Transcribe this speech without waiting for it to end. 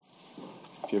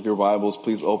If you have your Bibles,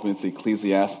 please open it to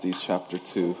Ecclesiastes chapter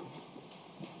 2.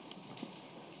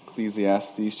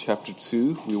 Ecclesiastes chapter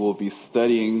 2, we will be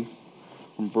studying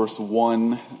from verse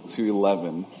 1 to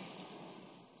 11.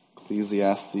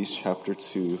 Ecclesiastes chapter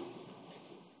 2,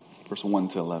 verse 1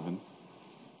 to 11.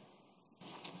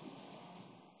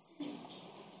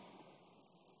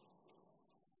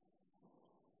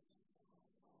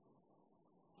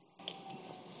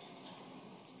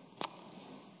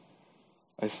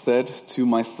 I said to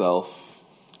myself,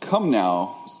 "Come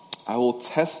now, I will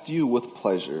test you with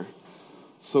pleasure.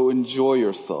 So enjoy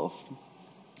yourself."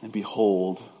 And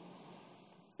behold,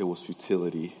 it was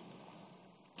futility.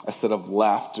 I said of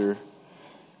laughter,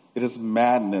 "It is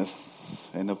madness,"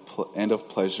 and of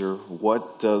pleasure,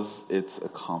 what does it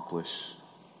accomplish?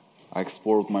 I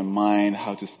explored with my mind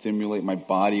how to stimulate my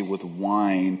body with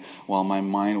wine while my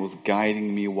mind was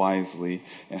guiding me wisely,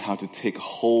 and how to take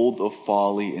hold of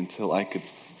folly until I could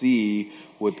see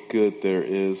what good there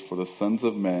is for the sons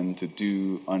of men to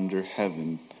do under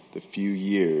heaven the few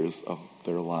years of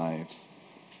their lives.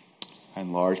 I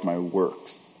enlarged my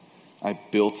works. I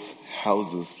built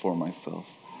houses for myself.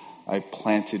 I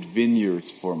planted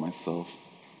vineyards for myself.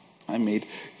 I made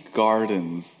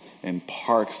gardens and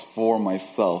parks for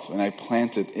myself, and I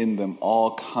planted in them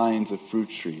all kinds of fruit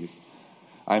trees.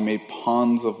 I made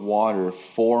ponds of water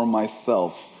for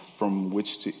myself from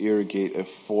which to irrigate a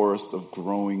forest of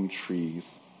growing trees.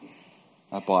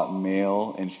 I bought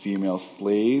male and female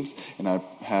slaves, and I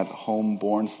had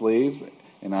home-born slaves,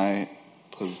 and I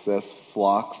possessed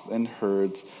flocks and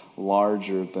herds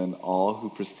larger than all who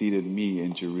preceded me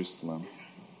in Jerusalem.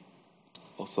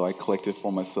 Also, I collected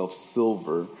for myself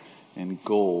silver and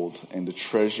gold and the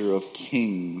treasure of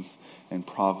kings and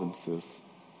provinces.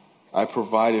 I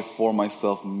provided for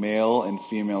myself male and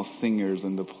female singers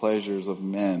and the pleasures of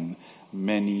men,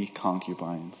 many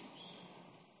concubines.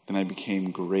 Then I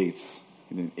became great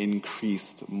and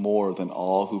increased more than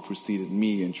all who preceded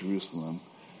me in Jerusalem.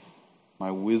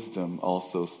 My wisdom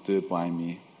also stood by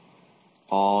me.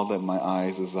 All that my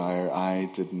eyes desire, I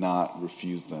did not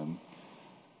refuse them.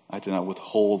 I did not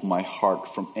withhold my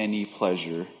heart from any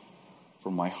pleasure,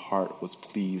 for my heart was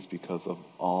pleased because of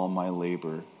all my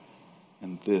labor,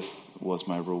 and this was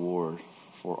my reward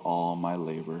for all my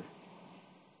labor.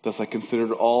 Thus I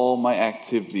considered all my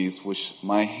activities which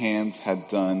my hands had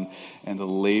done, and the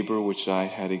labor which I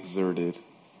had exerted,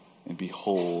 and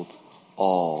behold,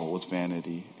 all was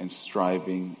vanity and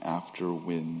striving after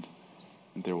wind,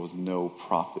 and there was no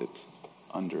profit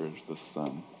under the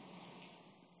sun.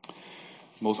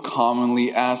 Most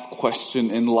commonly asked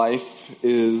question in life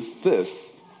is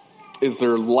this: is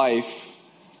there life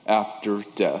after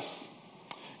death?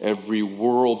 Every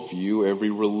worldview,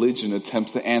 every religion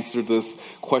attempts to answer this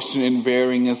question in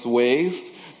various ways.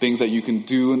 Things that you can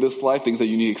do in this life, things that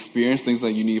you need to experience, things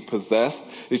that you need to possess.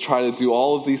 They try to do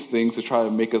all of these things to try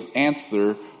to make us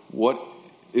answer, what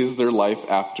is there life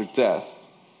after death?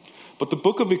 But the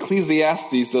book of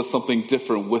Ecclesiastes does something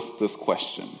different with this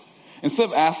question. Instead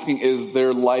of asking, is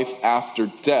there life after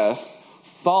death,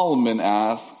 Solomon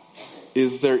asks,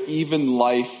 is there even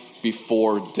life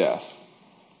before death?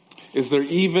 Is there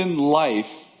even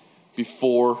life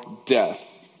before death?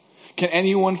 Can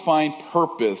anyone find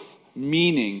purpose,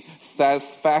 meaning,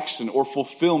 satisfaction, or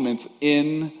fulfillment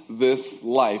in this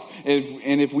life?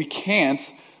 And if we can't,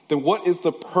 then what is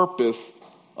the purpose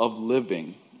of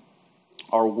living?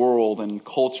 Our world and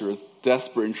culture is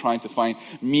desperate in trying to find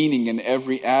meaning in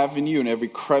every avenue and every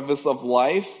crevice of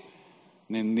life.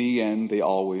 And in the end, they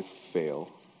always fail.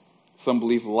 Some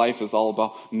believe life is all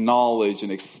about knowledge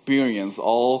and experience.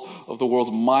 All of the world's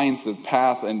mindset,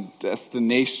 path, and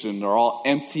destination are all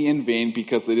empty and vain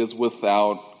because it is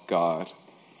without God.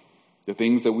 The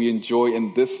things that we enjoy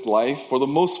in this life, for the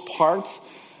most part,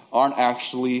 aren't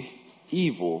actually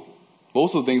evil.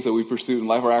 Most of the things that we pursue in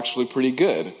life are actually pretty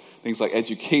good. Things like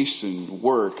education,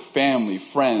 work, family,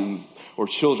 friends, or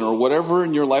children, or whatever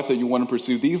in your life that you want to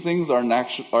pursue, these things are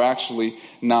actually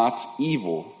not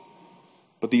evil.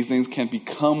 But these things can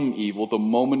become evil the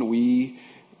moment we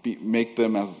make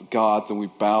them as gods and we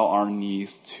bow our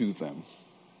knees to them.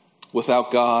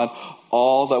 Without God,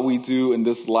 all that we do in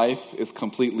this life is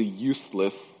completely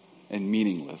useless and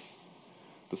meaningless.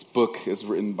 This book is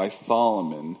written by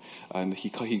Solomon, and he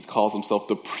calls himself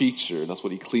the preacher. That's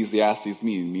what Ecclesiastes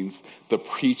means. It means the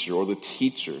preacher or the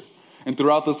teacher. And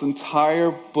throughout this entire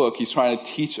book, he's trying to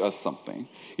teach us something.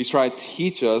 He's trying to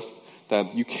teach us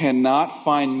that you cannot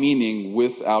find meaning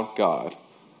without God.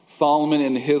 Solomon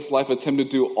in his life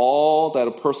attempted to do all that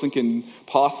a person can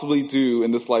possibly do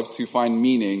in this life to find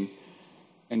meaning,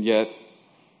 and yet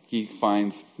he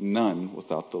finds none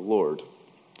without the Lord.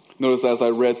 Notice as I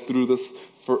read through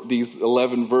for these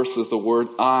 11 verses, the word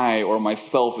I or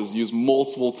myself is used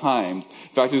multiple times.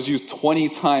 In fact, it was used 20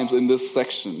 times in this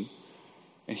section.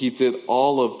 And he did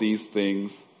all of these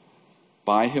things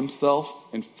by himself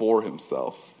and for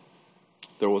himself.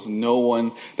 There was no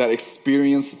one that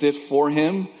experienced it for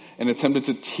him and attempted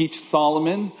to teach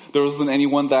Solomon. There wasn't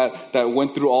anyone that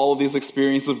went through all of these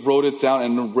experiences, wrote it down,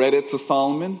 and read it to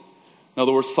Solomon. In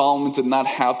other words, Solomon did not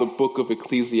have the book of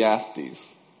Ecclesiastes.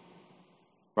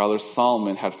 Rather,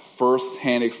 Solomon had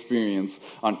first-hand experience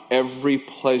on every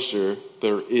pleasure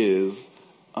there is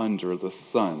under the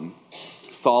sun.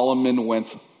 Solomon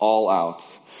went all out.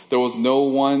 There was no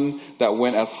one that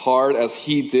went as hard as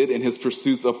he did in his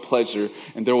pursuits of pleasure,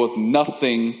 and there was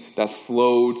nothing that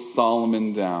slowed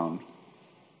Solomon down.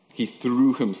 He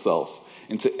threw himself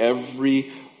into every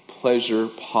pleasure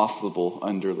possible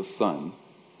under the sun.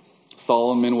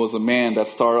 Solomon was a man that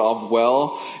started off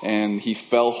well, and he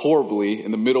fell horribly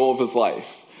in the middle of his life.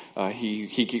 He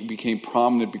became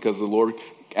prominent because the Lord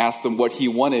asked him what he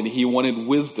wanted. He wanted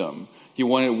wisdom. He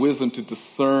wanted wisdom to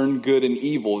discern good and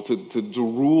evil, to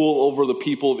rule over the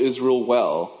people of Israel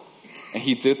well. And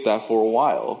he did that for a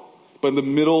while. But in the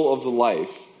middle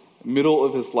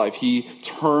of his life, he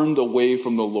turned away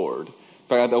from the Lord.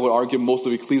 In fact, I would argue most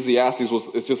of Ecclesiastes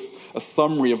is just a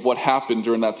summary of what happened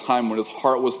during that time when his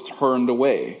heart was turned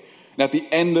away. And at the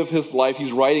end of his life,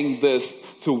 he's writing this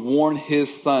to warn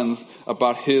his sons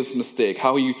about his mistake,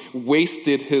 how he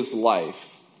wasted his life.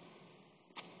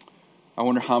 I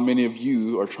wonder how many of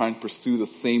you are trying to pursue the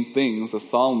same things that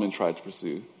Solomon tried to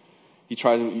pursue.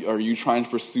 Are you trying to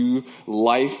pursue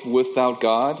life without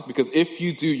God? Because if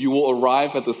you do, you will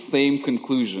arrive at the same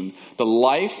conclusion. The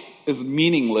life is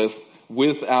meaningless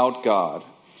without God.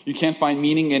 You can't find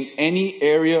meaning in any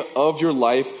area of your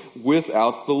life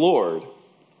without the Lord.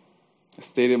 I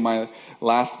stated in my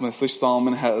last message,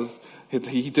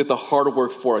 he did the hard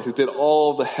work for us. He did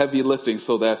all the heavy lifting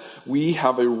so that we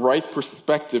have a right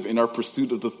perspective in our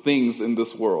pursuit of the things in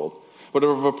this world. But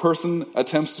if a person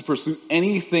attempts to pursue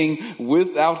anything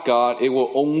without God, it will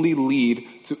only lead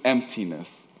to emptiness.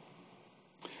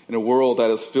 In a world that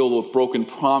is filled with broken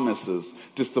promises,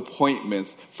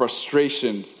 disappointments,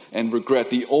 frustrations, and regret,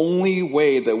 the only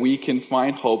way that we can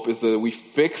find hope is that we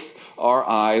fix our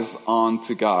eyes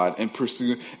onto God and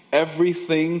pursue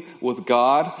everything with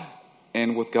God,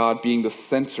 and with God being the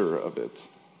center of it.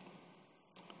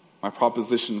 My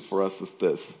proposition for us is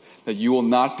this, that you will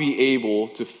not be able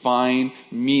to find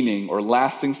meaning or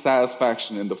lasting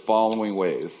satisfaction in the following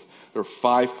ways. There are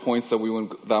 5 points that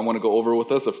I want to go over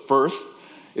with us. The first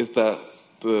is that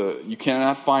you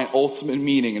cannot find ultimate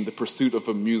meaning in the pursuit of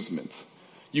amusement.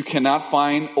 You cannot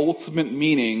find ultimate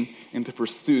meaning in the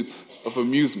pursuit of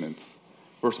amusement.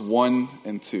 Verse 1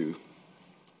 and 2.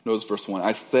 Notice verse 1.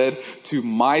 I said to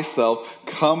myself,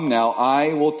 come now,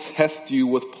 I will test you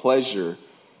with pleasure.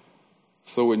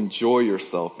 So enjoy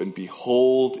yourself. And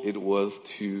behold, it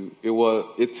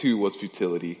too was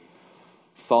futility.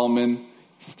 Solomon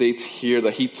states here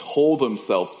that he told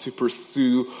himself to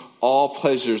pursue all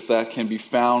pleasures that can be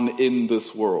found in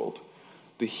this world.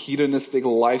 The hedonistic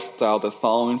lifestyle that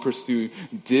Solomon pursued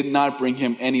did not bring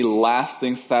him any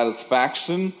lasting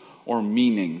satisfaction or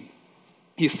meaning.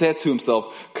 He said to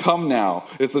himself, come now.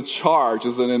 It's a charge,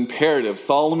 it's an imperative.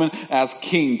 Solomon, as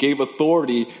king, gave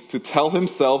authority to tell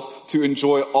himself to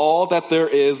enjoy all that there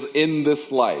is in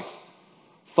this life.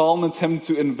 Solomon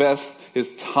attempted to invest his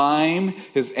time,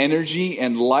 his energy,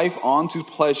 and life onto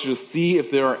pleasure to see if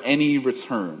there are any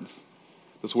returns.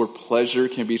 This word pleasure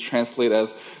can be translated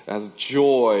as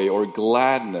joy or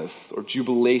gladness or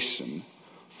jubilation.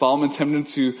 Solomon attempted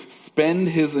to spend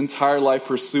his entire life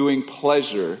pursuing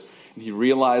pleasure, and he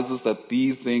realizes that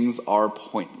these things are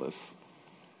pointless.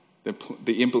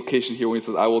 The implication here when he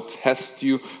says, I will test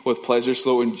you with pleasure,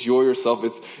 so enjoy yourself.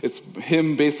 It's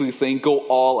him basically saying, go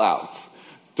all out.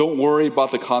 Don't worry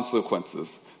about the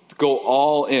consequences. Go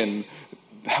all in.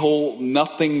 Hold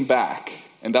nothing back.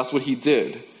 And that's what he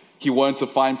did. He wanted to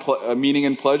find meaning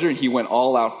and pleasure, and he went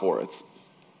all out for it.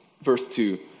 Verse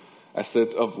 2, I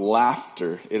said of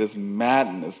laughter, it is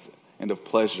madness, and of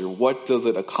pleasure, what does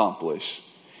it accomplish?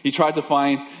 He tried to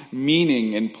find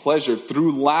meaning and pleasure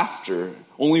through laughter,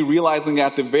 only realizing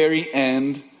at the very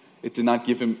end, it did not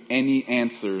give him any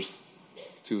answers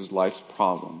to his life's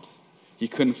problems. He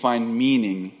couldn't find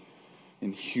meaning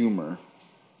in humor.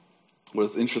 What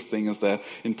is interesting is that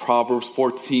in Proverbs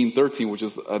 14:13, which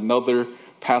is another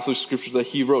passage of scripture that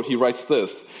he wrote, he writes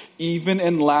this, even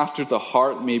in laughter the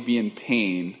heart may be in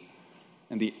pain,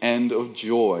 and the end of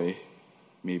joy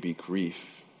may be grief.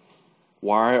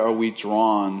 Why are we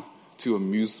drawn to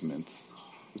amusements?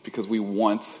 It's because we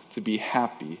want to be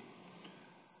happy.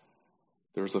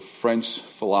 There's a French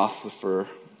philosopher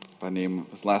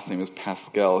his last name is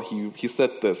Pascal. He said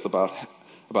this about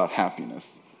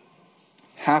happiness.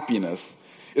 Happiness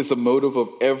is the motive of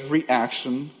every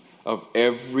action of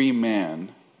every man,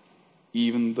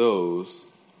 even those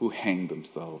who hang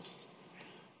themselves.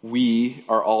 We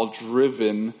are all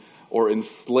driven or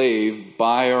enslaved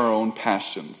by our own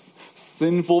passions.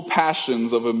 Sinful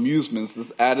passions of amusements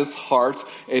is at its heart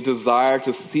a desire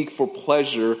to seek for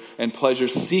pleasure, and pleasure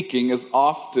seeking is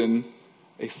often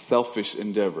a selfish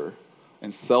endeavor.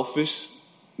 And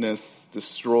selfishness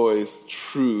destroys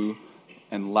true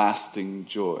and lasting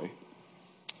joy.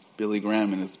 Billy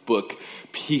Graham, in his book,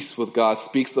 Peace with God,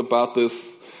 speaks about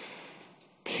this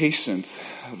patient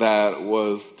that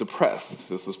was depressed.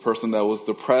 This was a person that was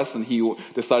depressed, and he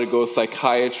decided to go to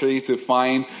psychiatry to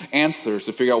find answers,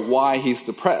 to figure out why he's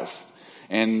depressed.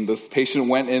 And this patient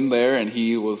went in there, and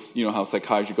he was, how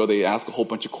psychiatry go, they ask a whole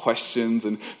bunch of questions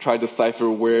and try to decipher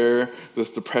where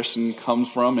this depression comes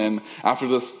from. And after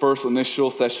this first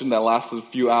initial session that lasted a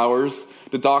few hours,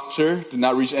 the doctor did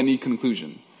not reach any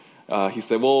conclusion. He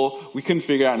said, well, we couldn't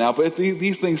figure it out now, but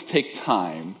these things take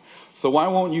time. So why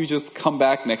won't you just come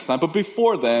back next time? But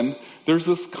before then, there's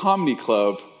this comedy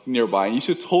club nearby, and you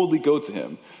should totally go to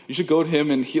him. You should go to him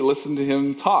and listen to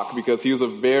him talk, because he was a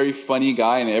very funny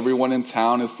guy, and everyone in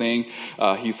town is saying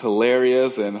he's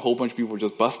hilarious, and a whole bunch of people were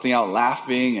just busting out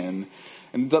laughing,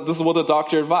 and this is what the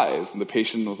doctor advised. And the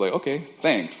patient was like, okay,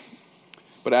 thanks.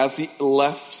 But as he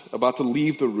about to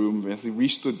leave the room, as he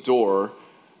reached the door,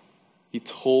 he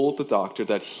told the doctor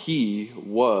that he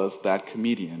was that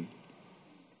comedian.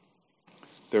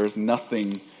 There is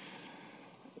nothing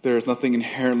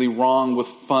inherently wrong with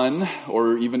fun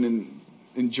or even in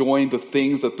enjoying the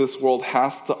things that this world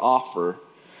has to offer.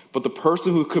 But the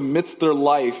person who commits their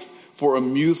life for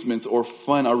amusement or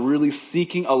fun are really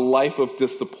seeking a life of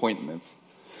disappointments.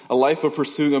 A life of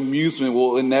pursuing amusement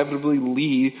will inevitably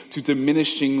lead to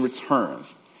diminishing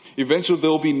returns. Eventually there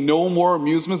will be no more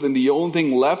amusements, and the only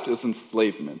thing left is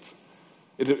enslavement.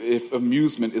 If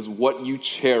amusement is what you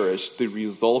cherish, the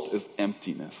result is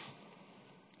emptiness.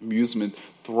 Amusement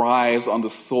thrives on the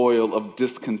soil of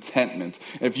discontentment.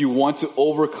 If you want to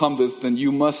overcome this, then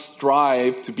you must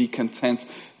strive to be content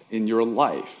in your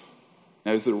life.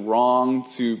 Now, is it wrong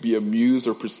to be amused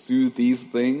or pursue these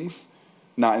things?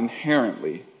 Not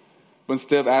inherently. But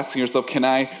instead of asking yourself, can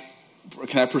I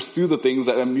pursue the things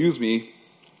that amuse me?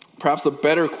 Perhaps a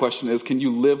better question is, can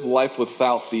you live life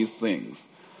without these things?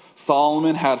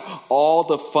 Solomon had all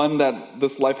the fun that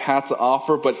this life had to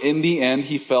offer, but in the end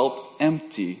he felt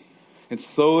empty. And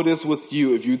so it is with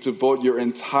you if you devote your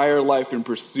entire life in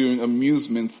pursuing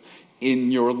amusements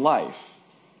in your life.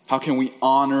 How can we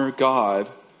honor God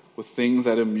with things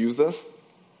that amuse us?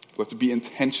 We have to be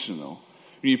intentional.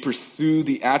 We need to pursue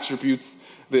the attributes,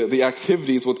 the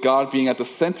activities with God being at the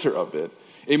center of it.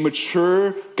 A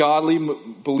mature, godly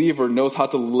believer knows how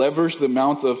to leverage the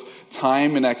amount of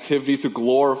time and activity to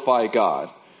glorify God.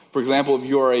 For example, if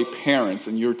you are a parent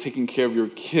and you're taking care of your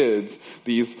kids,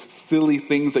 these silly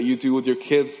things that you do with your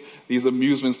kids, these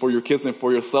amusements for your kids and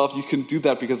for yourself, you can do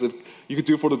that because you can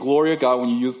do it for the glory of God when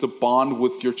you use to bond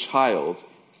with your child.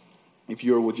 If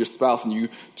you're with your spouse and you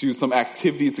do some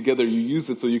activity together, you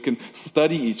use it so you can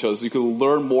study each other, so you can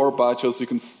learn more about each other, so you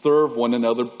can serve one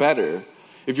another better.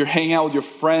 If you're hanging out with your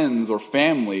friends or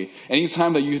family,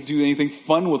 anytime that you do anything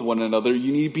fun with one another,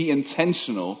 you need to be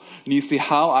intentional. You need to see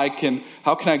how can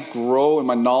I grow in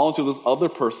my knowledge of this other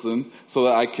person so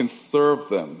that I can serve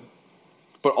them.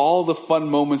 But all the fun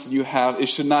moments that you have, it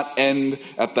should not end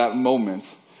at that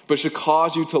moment. But it should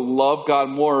cause you to love God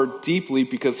more deeply,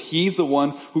 because He's the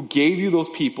one who gave you those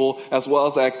people as well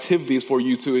as activities for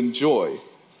you to enjoy.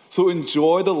 So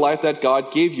enjoy the life that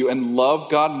God gave you and love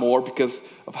God more because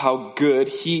of how good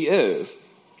He is.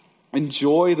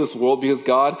 Enjoy this world because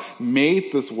God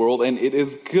made this world and it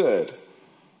is good.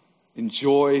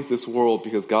 Enjoy this world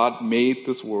because God made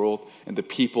this world and the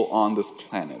people on this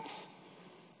planet.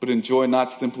 But enjoy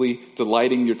not simply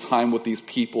delighting your time with these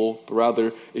people, but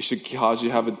rather it should cause you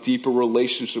to have a deeper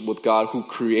relationship with God who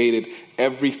created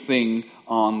everything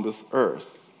on this earth.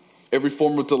 Every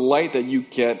form of delight that you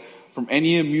get from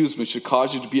any amusement should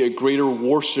cause you to be a greater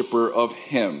worshiper of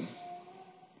Him.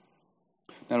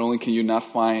 Not only can you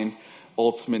not find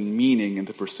ultimate meaning in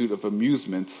the pursuit of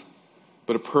amusement,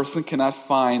 but a person cannot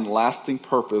find lasting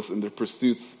purpose in the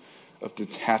pursuits of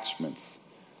detachments.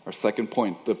 Our second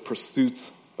point, the pursuit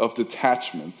of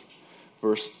detachments.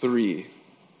 Verse 3.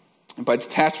 And by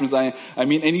detachments, I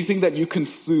mean anything that you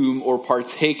consume or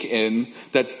partake in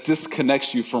that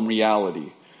disconnects you from reality.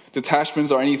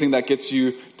 Detachments are anything that gets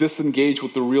you disengaged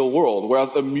with the real world, whereas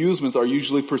amusements are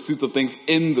usually pursuits of things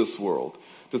in this world.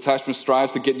 Detachment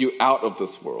strives to get you out of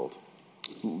this world.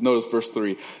 Notice verse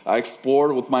 3. I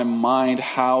explored with my mind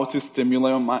how to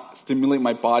stimulate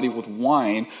my body with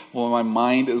wine while my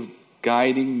mind is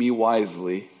guiding me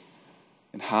wisely,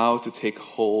 and how to take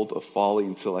hold of folly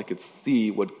until I could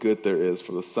see what good there is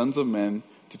for the sons of men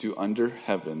to do under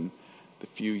heaven the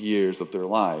few years of their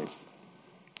lives.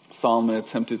 Solomon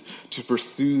attempted to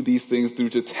pursue these things through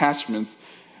detachments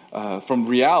from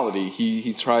reality.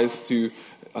 He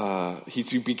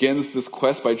begins this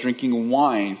quest by drinking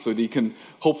wine so that he can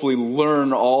hopefully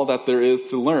learn all that there is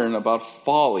to learn about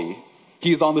folly.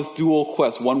 He is on this dual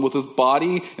quest, one with his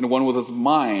body and one with his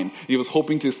mind. He was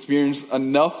hoping to experience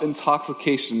enough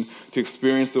intoxication to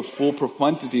experience the full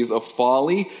profundities of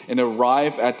folly and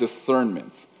arrive at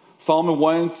discernment. Solomon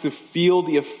wanted to feel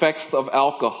the effects of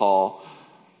alcohol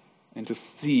and to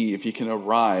see if he can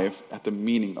arrive at the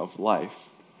meaning of life.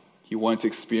 He wanted to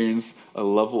experience a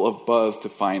level of buzz to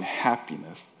find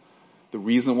happiness. The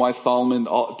reason why Solomon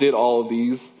did all of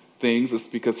these things is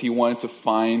because he wanted to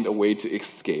find a way to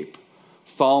escape.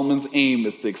 Solomon's aim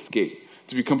is to escape,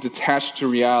 to become detached to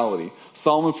reality.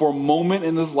 Solomon, for a moment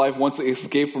in his life, wants to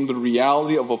escape from the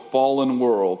reality of a fallen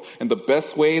world. And the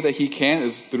best way that he can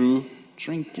is through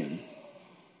drinking.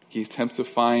 He attempts to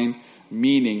find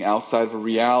meaning outside of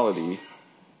reality,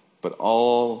 but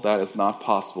all that is not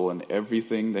possible, and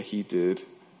everything that he did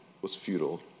was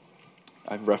futile.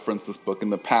 I've referenced this book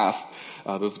in the past.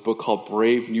 There's a book called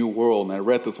Brave New World, and I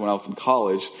read this when I was in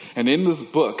college. And in this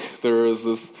book, there is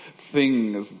this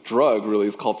drug really,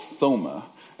 is called Soma.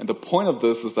 And the point of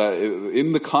this is that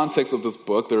in the context of this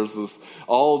book, there's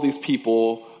all of these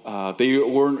people, they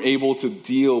weren't able to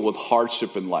deal with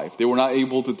hardship in life. They were not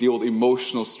able to deal with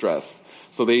emotional stress.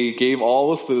 So they gave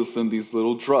all the citizens these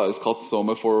little drugs called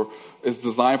Soma it's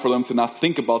designed for them to not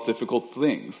think about difficult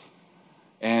things.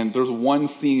 And there's one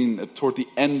scene toward the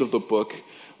end of the book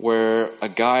where a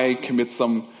guy commits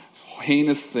some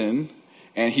heinous sin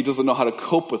and he doesn't know how to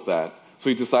cope with that. So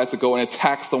he decides to go and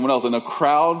attack someone else, and a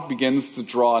crowd begins to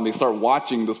draw and they start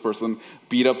watching this person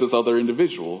beat up this other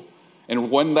individual.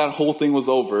 And when that whole thing was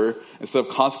over, instead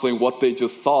of contemplating what they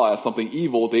just saw as something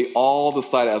evil, they all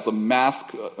decided as a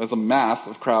mass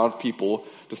of crowd people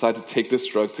decided to take this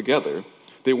drug together.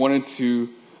 They wanted to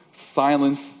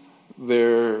silence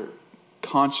their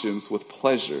conscience with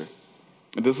pleasure.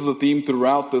 And this is a theme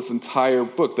throughout this entire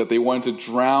book, that they wanted to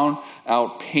drown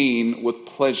out pain with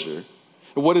pleasure.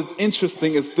 And what is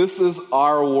interesting is this is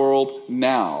our world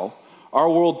now. Our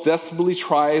world desperately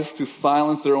tries to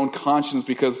silence their own conscience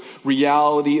because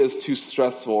reality is too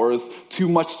stressful or is too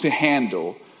much to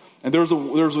handle. And there's a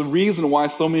reason why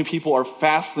so many people are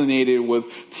fascinated with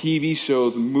TV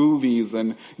shows and movies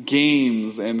and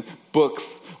games and books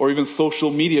or even social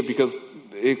media, because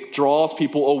it draws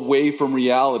people away from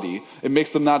reality. It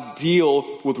makes them not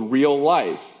deal with real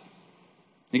life.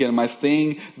 Again, am I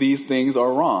saying these things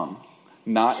are wrong?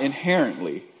 Not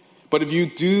inherently. But if you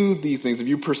do these things, if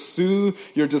you pursue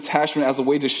your detachment as a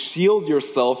way to shield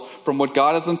yourself from what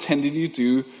God has intended you to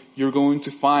do, you're going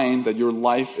to find that your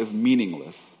life is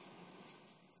meaningless.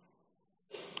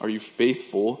 Are you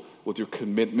faithful with your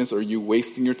commitments, or are you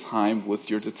wasting your time with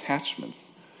your detachments?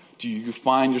 Do you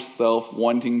find yourself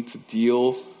wanting to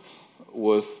deal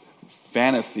with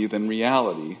fantasy than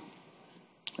reality?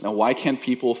 Now, why can't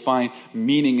people find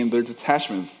meaning in their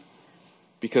detachments?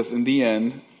 Because in the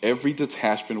end, every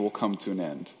detachment will come to an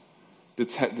end.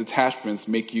 Detachments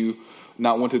make you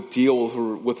not want to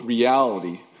deal with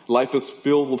reality. Life is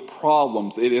filled with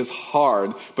problems. It is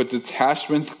hard, but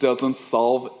detachments doesn't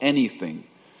solve anything.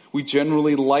 We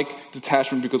generally like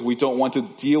detachment because we don't want to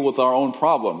deal with our own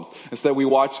problems. Instead, we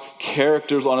watch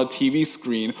characters on a TV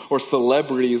screen or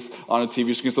celebrities on a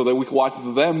TV screen so that we can watch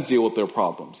them deal with their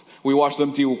problems. We watch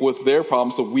them deal with their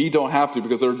problems so we don't have to,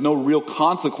 because there are no real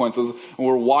consequences when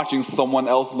we're watching someone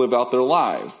else live out their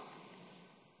lives.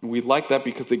 And we like that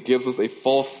because it gives us a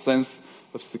false sense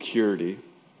of security.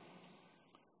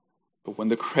 But when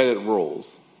the credit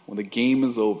rolls, when the game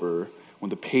is over, when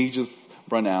the pages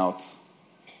run out,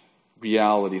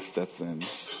 reality sets in.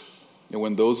 And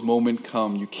when those moments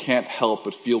come, you can't help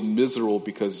but feel miserable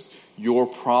because your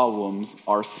problems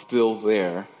are still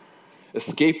there.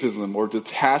 Escapism or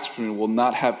detachment will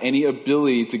not have any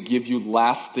ability to give you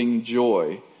lasting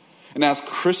joy. And as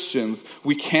Christians,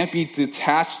 we can't be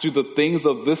detached to the things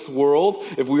of this world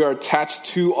if we are attached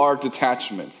to our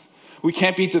detachments. We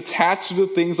can't be detached to the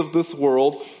things of this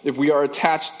world if we are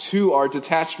attached to our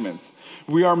detachments.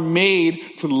 We are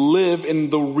made to live in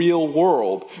the real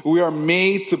world. We are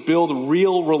made to build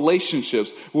real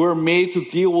relationships. We are made to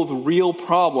deal with real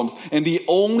problems. And the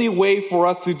only way for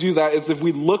us to do that is if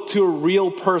we look to a real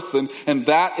person, and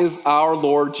that is our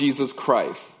Lord Jesus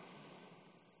Christ.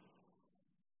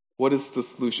 What is the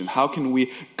solution? How can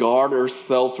we guard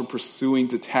ourselves from pursuing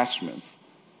detachments?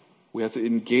 We have to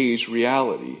engage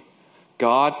reality.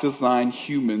 God designed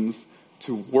humans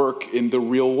to work in the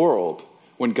real world.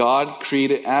 When God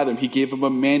created Adam, he gave him a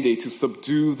mandate to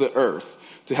subdue the earth,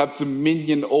 to have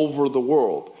dominion over the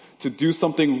world, to do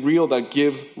something real that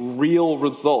gives real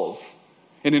results.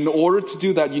 And in order to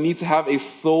do that, you need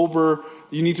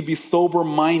to be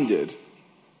sober-minded.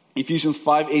 Ephesians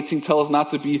 5:18 tells us not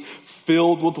to be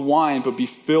filled with wine, but be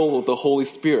filled with the Holy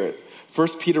Spirit.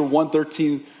 1 Peter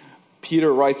 1:13,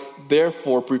 Peter writes,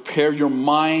 therefore, prepare your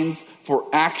minds for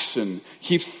action.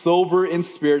 Keep sober in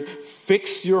spirit.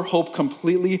 Fix your hope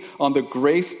completely on the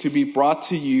grace to be brought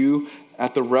to you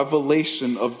at the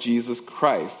revelation of Jesus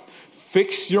Christ.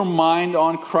 Fix your mind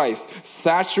on Christ.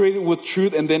 Saturate it with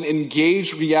truth and then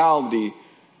engage reality.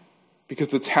 Because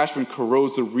detachment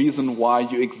corrodes the reason why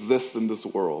you exist in this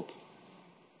world.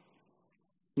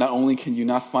 Not only can you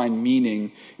not find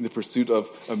meaning in the pursuit of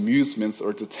amusements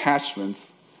or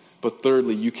detachments, but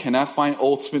thirdly, you cannot find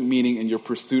ultimate meaning in your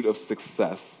pursuit of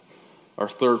success. Our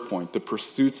third point, the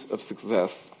pursuit of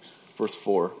success. Verse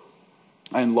 4,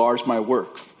 I enlarged my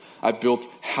works. I built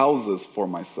houses for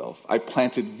myself. I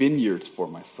planted vineyards for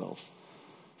myself.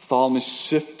 Solomon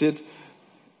shifts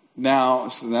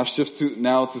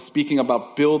to speaking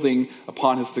about building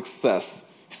upon his success.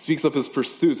 He speaks of his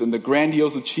pursuits and the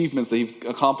grandiose achievements that he's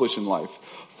accomplished in life.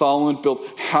 Solomon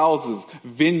built houses,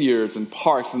 vineyards, and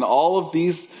parks, and all of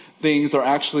these things are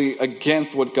actually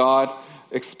against what God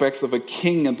expects of a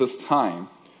king at this time.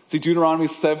 See, Deuteronomy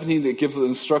 17, it gives the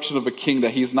instruction of a king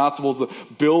that he's not supposed to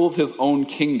build his own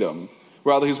kingdom.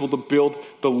 Rather, he's supposed to build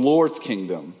the Lord's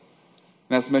kingdom.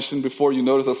 And as mentioned before, you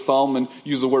notice that Solomon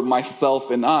used the word myself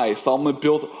and I. Solomon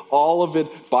built all of it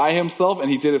by himself,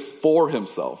 and he did it for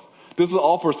himself. This is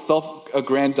all for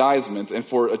self-aggrandizement and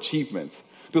for achievement.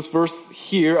 This verse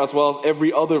here, as well as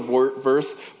every other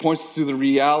verse, points to the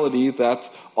reality that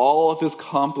all of his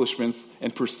accomplishments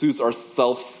and pursuits are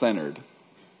self-centered.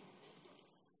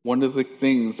 One of the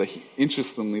things that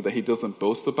interestingly he doesn't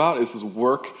boast about is his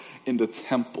work in the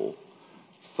temple.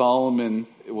 Solomon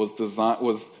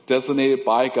was designated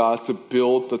by God to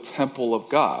build the temple of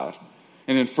God.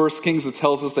 And in 1 Kings, it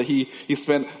tells us that he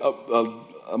spent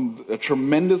a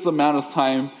tremendous amount of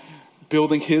time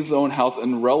building his own house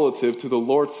and relative to the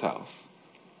Lord's house.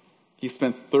 He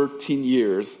spent 13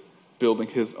 years building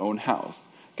his own house.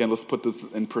 Again, let's put this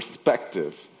in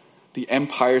perspective. The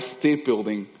Empire State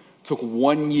Building took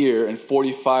 1 year and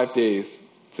 45 days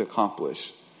to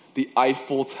accomplish. The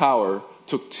Eiffel Tower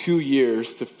took 2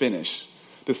 years to finish.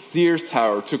 The Sears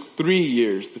Tower took 3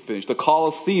 years to finish. The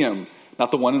Colosseum,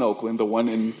 not the one in Oakland, the one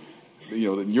in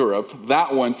Europe,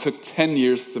 that one took 10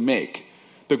 years to make.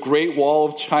 The Great Wall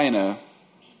of China,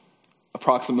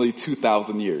 approximately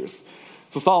 2,000 years.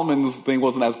 So Solomon's thing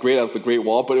wasn't as great as the Great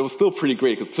Wall, but it was still pretty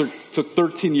great. It took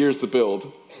 13 years to build.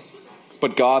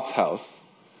 But God's house,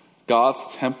 God's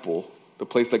temple, the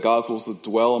place that God was supposed to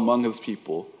dwell among his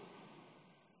people,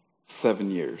 7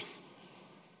 years.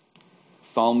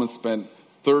 Solomon spent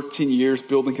 13 years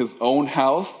building his own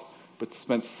house, but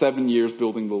spent 7 years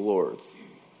building the Lord's.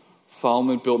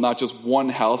 Solomon built not just one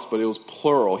house, but it was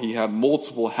plural. He had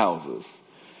multiple houses.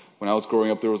 When I was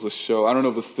growing up, there was a show, I don't know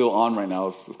if it's still on right now,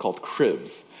 it's called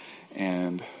Cribs.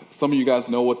 And some of you guys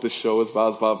know what this show is about.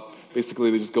 It's about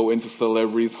basically they just go into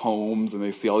celebrities' homes and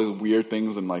they see all these weird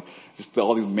things and like just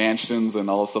all these mansions and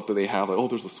all the stuff that they have. Like, oh,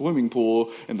 there's a swimming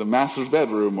pool in the master's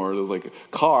bedroom, or there's like a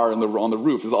car on the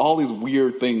roof. There's all these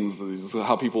weird things, just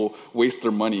how people waste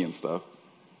their money and stuff.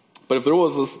 But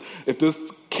if this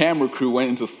camera crew went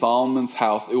into Solomon's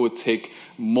house, it would take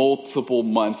multiple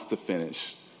months to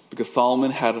finish because Solomon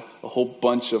had a whole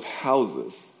bunch of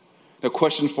houses. The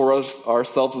question for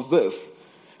ourselves is this: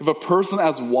 if a person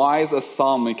as wise as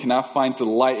Solomon cannot find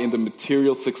delight in the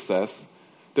material success,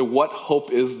 then what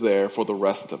hope is there for the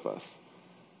rest of us?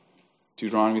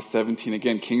 Deuteronomy 17,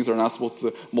 again, kings are not supposed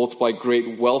to multiply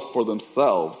great wealth for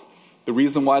themselves. The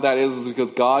reason why that is because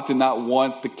God did not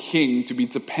want the king to be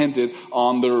dependent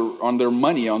on their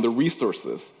money, on their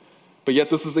resources. But yet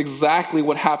this is exactly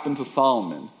what happened to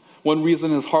Solomon. One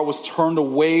reason his heart was turned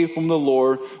away from the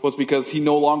Lord was because he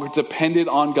no longer depended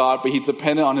on God, but he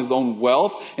depended on his own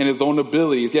wealth and his own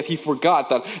abilities. Yet he forgot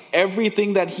that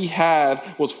everything that he had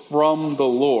was from the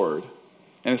Lord.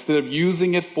 And instead of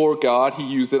using it for God, he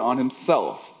used it on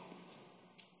himself.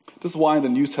 This is why in the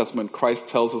New Testament, Christ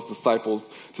tells his disciples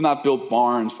to not build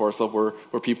barns for ourselves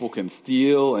where people can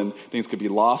steal and things could be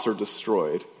lost or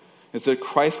destroyed. Instead,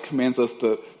 Christ commands us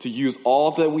to use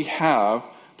all that we have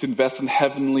to invest in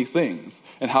heavenly things.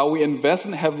 And how we invest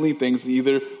in heavenly things,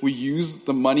 either we use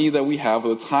the money that we have,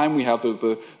 or the time we have,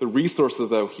 the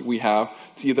resources that we have,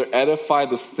 to either edify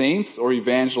the saints or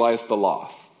evangelize the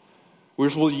lost. We're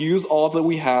supposed to use all that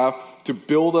we have to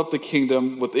build up the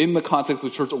kingdom within the context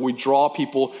of the church, or we draw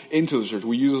people into the church.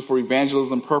 We use it for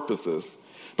evangelism purposes.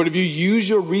 But if you use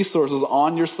your resources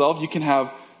on yourself, you can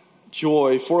have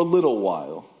joy for a little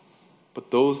while. But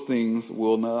those things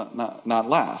will not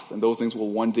last, and those things will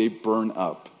one day burn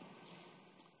up.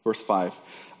 Verse 5,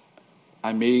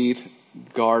 I made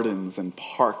gardens and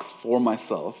parks for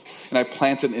myself, and I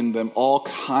planted in them all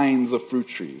kinds of fruit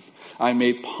trees. I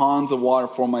made ponds of water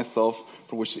for myself,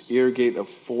 from which to irrigate a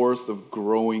forest of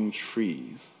growing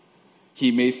trees.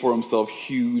 He made for himself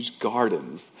huge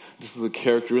gardens. This is the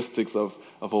characteristics of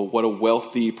what a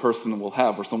wealthy person will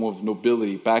have, or someone of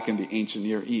nobility back in the ancient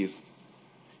Near East.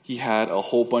 He had a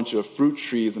whole bunch of fruit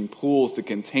trees and pools to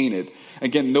contain it.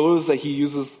 Again, notice that he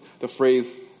uses the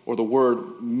phrase or the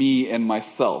word me and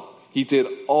myself. He did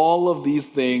all of these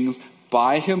things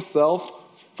by himself,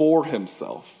 for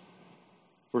himself.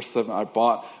 Verse 7, I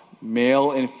bought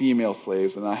male and female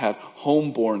slaves, and I had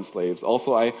homeborn slaves.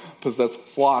 Also, I possessed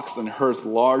flocks and herds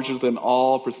larger than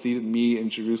all preceded me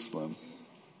in Jerusalem.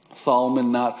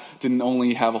 Solomon didn't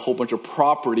only have a whole bunch of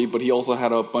property, but he also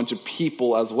had a bunch of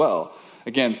people as well.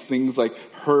 Again, things like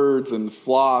herds and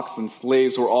flocks and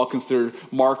slaves were all considered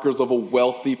markers of a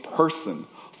wealthy person.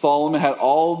 Solomon had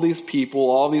all these people,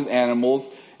 all these animals,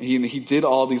 and he did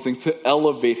all these things to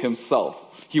elevate himself.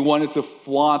 He wanted to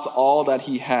flaunt all that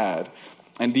he had.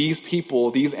 And these people,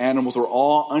 these animals, were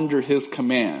all under his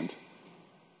command.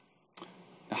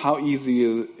 How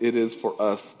easy it is for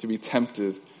us to be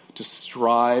tempted to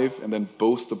strive and then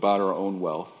boast about our own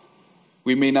wealth.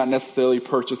 We may not necessarily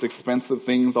purchase expensive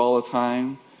things all the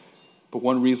time, but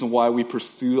one reason why we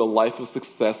pursue a life of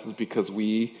success is because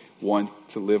we want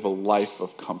to live a life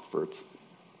of comfort.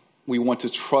 We want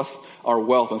to trust our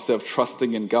wealth instead of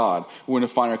trusting in God. We want to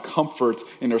find our comfort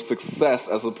in our success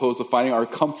as opposed to finding our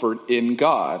comfort in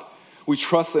God. We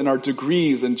trust in our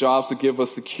degrees and jobs to give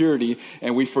us security,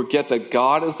 and we forget that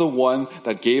God is the one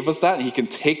that gave us that, and He can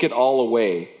take it all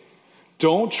away.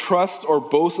 Don't trust or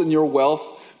boast in your wealth,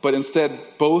 but instead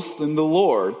boast in the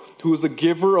Lord, who is the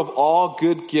giver of all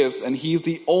good gifts, and He's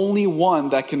the only one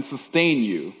that can sustain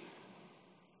you.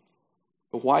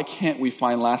 But why can't we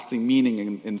find lasting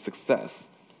meaning in success?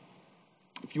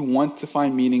 If you want to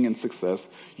find meaning in success,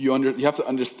 you have to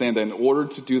understand that in order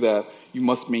to do that, you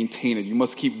must maintain it. You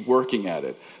must keep working at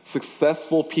it.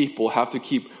 Successful people have to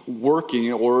keep working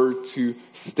in order to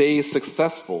stay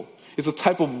successful. It's a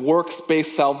type of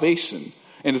works-based salvation.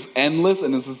 And it's endless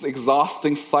and it's this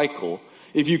exhausting cycle.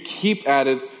 If you keep at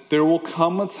it, there will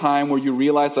come a time where you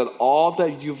realize that all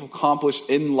that you've accomplished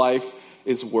in life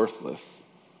is worthless.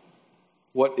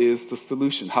 What is the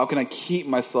solution? How can I keep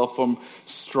myself from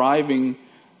striving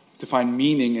to find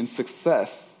meaning in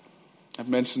success? I've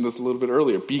mentioned this a little bit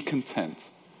earlier. Be content.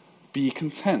 Be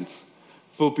content.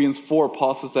 Philippians 4,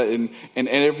 Paul says that in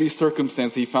every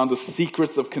circumstance he found the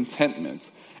secrets of contentment.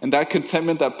 And that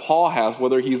contentment that Paul has,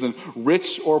 whether he's in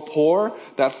rich or poor,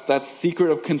 that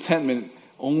secret of contentment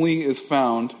only is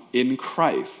found in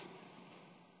Christ.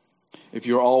 If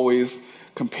you're always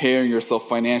comparing yourself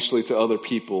financially to other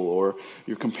people, or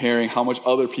you're comparing how much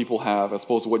other people have as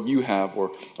opposed to what you have,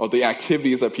 or the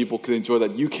activities that people can enjoy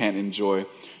that you can't enjoy,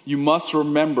 you must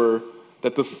remember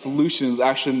that the solution is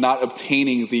actually not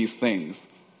obtaining these things.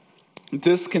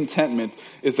 Discontentment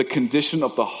is a condition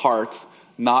of the heart,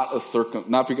 not a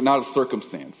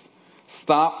circumstance.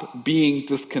 Stop being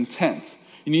discontent.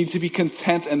 You need to be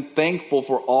content and thankful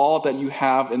for all that you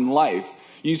have in life.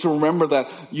 You need to remember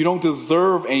that you don't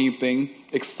deserve anything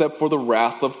except for the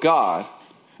wrath of God.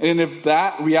 And if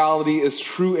that reality is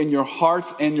true in your heart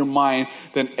and your mind,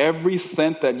 then every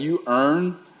cent that you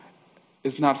earn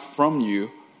is not from you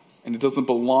and it doesn't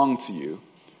belong to you.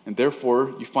 And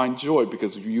therefore, you find joy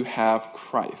because you have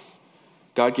Christ.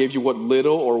 God gave you what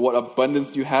little or what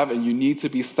abundance you have, and you need to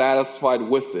be satisfied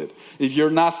with it. If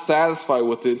you're not satisfied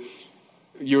with it,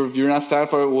 you're not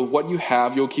satisfied with what you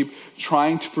have, you'll keep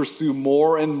trying to pursue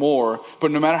more and more.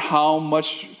 But no matter how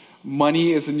much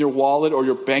money is in your wallet or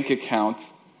your bank account,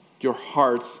 your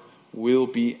heart will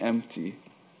be empty.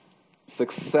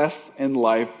 Success in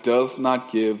life does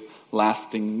not give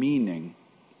lasting meaning.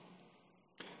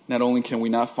 Not only can we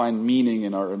not find meaning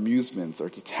in our amusements, our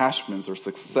detachments, or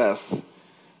success,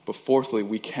 But fourthly,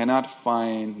 we cannot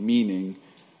find meaning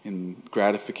in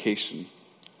gratification.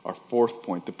 Our fourth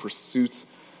point, the pursuit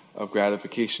of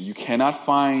gratification. You cannot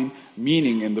find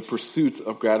meaning in the pursuit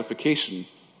of gratification.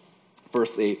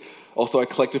 Verse 8, also I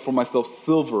collected for myself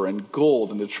silver and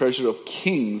gold and the treasure of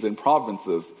kings and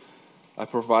provinces. I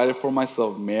provided for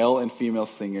myself male and female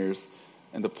singers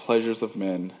and the pleasures of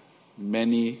men,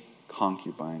 many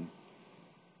concubines.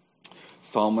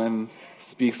 Solomon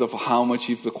speaks of how much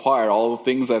he's acquired, all the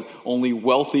things that only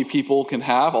wealthy people can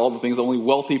have, all the things only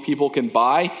wealthy people can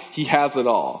buy. He has it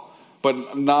all.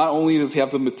 But not only does he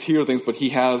have the material things, but he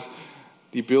has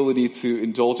the ability to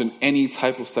indulge in any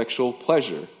type of sexual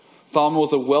pleasure. Solomon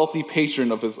was a wealthy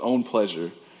patron of his own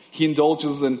pleasure. He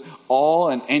indulges in all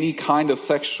and any kind of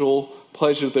sexual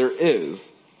pleasure there is.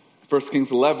 1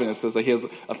 Kings 11, it says that he has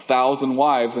 1,000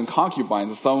 wives and concubines,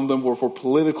 and some of them were for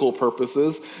political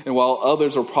purposes, and while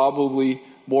others are probably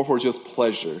more for just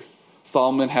pleasure.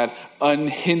 Solomon had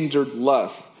unhindered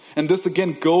lust. And this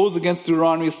again goes against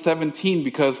Deuteronomy 17,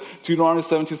 because Deuteronomy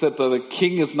 17 said that the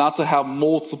king is not to have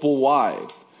multiple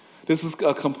wives. This is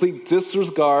a complete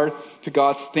disregard to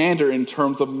God's standard in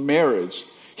terms of marriage.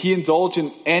 He indulged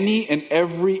in any and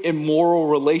every immoral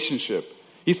relationship.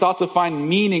 He sought to find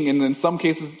meaning and in some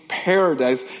cases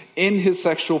paradise in his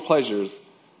sexual pleasures.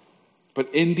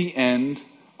 But in the end,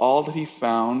 all that he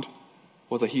found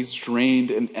was that he's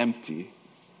drained and empty.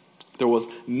 There was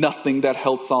nothing that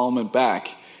held Solomon back.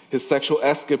 His sexual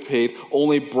escapade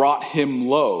only brought him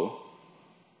low.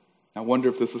 I wonder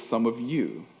if this is some of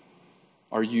you.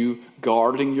 Are you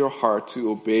guarding your heart to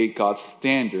obey God's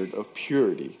standard of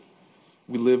purity?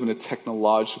 We live in a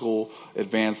technological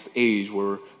advanced age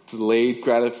where delayed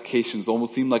gratifications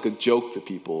almost seem like a joke to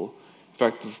people. In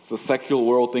fact, the secular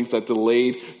world thinks that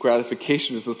delayed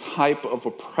gratification is a type of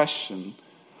oppression.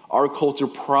 Our culture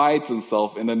prides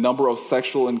itself in the number of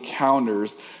sexual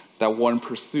encounters that one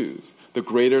pursues. The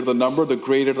greater the number, the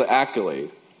greater the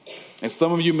accolade. And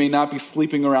some of you may not be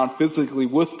sleeping around physically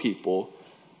with people,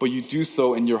 but you do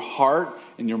so in your heart,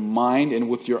 in your mind, and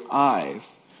with your eyes.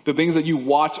 The things that you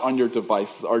watch on your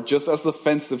devices are just as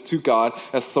offensive to God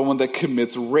as someone that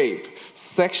commits rape.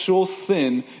 Sexual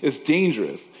sin is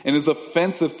dangerous and is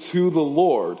offensive to the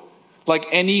Lord. Like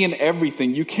any and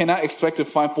everything, you cannot expect to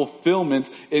find fulfillment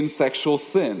in sexual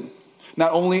sin.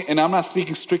 Not only, and I'm not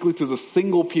speaking strictly to the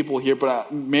single people here,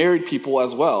 but married people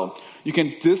as well. You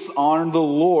can dishonor the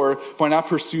Lord by not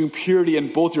pursuing purity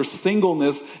in both your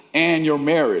singleness and your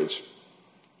marriage.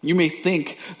 You may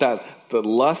think that the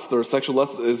lust or sexual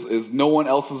lust is no one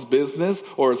else's business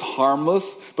or is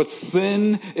harmless, but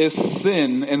sin is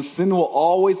sin, and sin will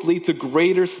always lead to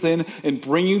greater sin and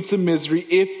bring you to misery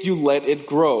if you let it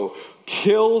grow.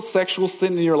 Kill sexual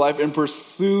sin in your life and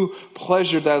pursue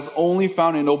pleasure that is only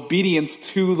found in obedience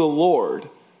to the Lord.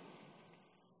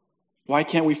 Why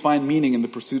can't we find meaning in the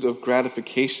pursuit of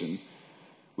gratification?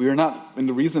 We are not, and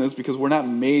the reason is because we're not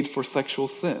made for sexual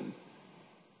sin.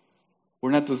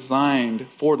 We're not designed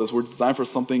for this. We're designed for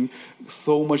something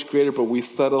so much greater, but we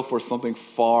settle for something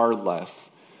far less.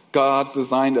 God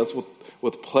designed us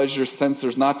with pleasure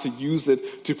sensors, not to use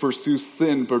it to pursue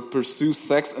sin, but pursue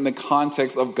sex in the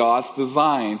context of God's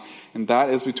design. And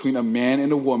that is between a man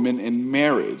and a woman in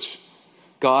marriage.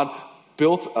 God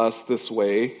built us this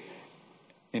way,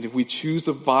 and if we choose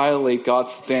to violate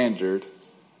God's standard,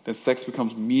 then sex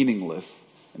becomes meaningless,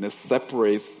 and it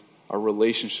separates our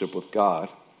relationship with God.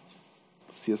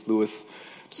 C.S. Lewis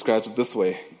describes it this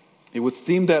way. It would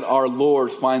seem that our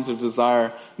Lord finds our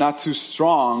desire not too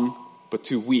strong, but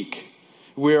too weak.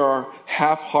 We are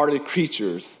half-hearted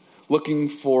creatures looking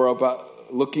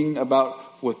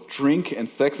about with drink and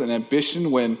sex and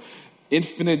ambition when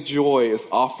infinite joy is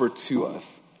offered to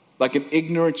us. Like an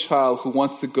ignorant child who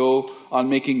wants to go on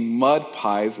making mud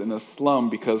pies in a slum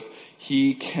because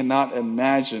he cannot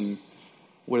imagine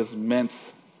what is meant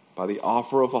by the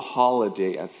offer of a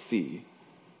holiday at sea.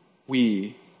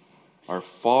 We are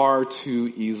far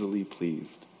too easily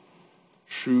pleased.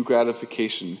 True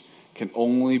gratification can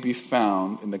only be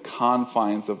found in the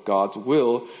confines of God's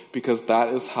will because that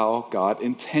is how God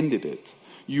intended it.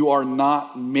 You are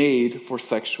not made for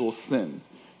sexual sin.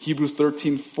 Hebrews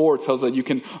 13:4 tells that you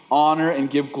can honor and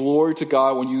give glory to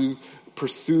God when you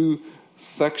pursue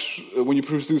sex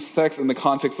in the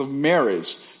context of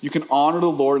marriage. You can honor the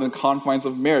Lord in the confines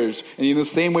of marriage. And in the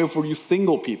same way for you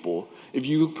single people, if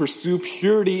you pursue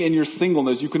purity in your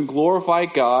singleness, you can glorify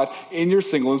God in your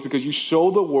singleness because you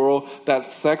show the world that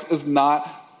sex is not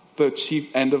the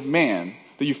chief end of man.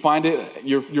 That you find it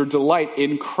your delight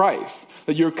in Christ.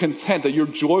 That you're content, that you're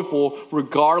joyful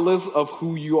regardless of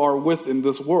who you are with in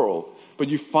this world. But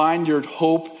you find your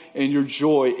hope and your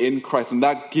joy in Christ. And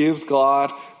that gives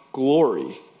God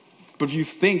glory. But if you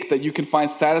think that you can find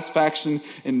satisfaction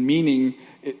and meaning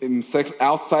in sex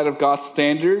outside of God's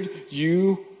standard,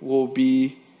 you will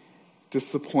be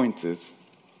disappointed.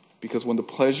 Because when the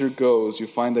pleasure goes, you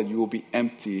find that you will be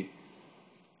empty.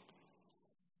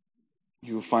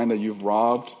 You will find that you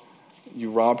robbed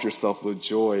yourself of the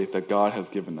joy that God has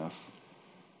given us.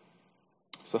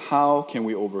 So how can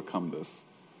we overcome this?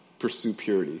 Pursue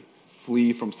purity.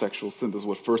 Flee from sexual sin. This is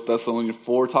what 1 Thessalonians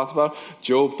 4 talks about.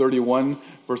 Job 31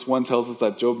 verse 1 tells us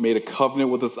that Job made a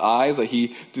covenant with his eyes, that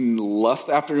he didn't lust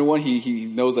after anyone. He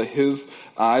knows that his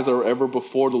eyes are ever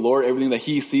before the Lord. Everything that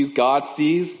he sees, God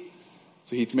sees.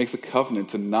 So he makes a covenant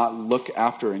to not look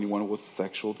after anyone with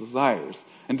sexual desires.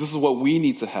 And this is what we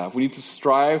need to have. We need to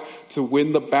strive to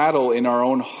win the battle in our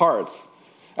own hearts.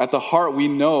 At the heart, we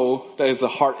know that it's a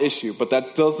heart issue, but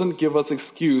that doesn't give us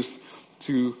excuse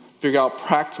to figure out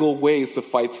practical ways to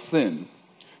fight sin.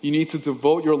 You need to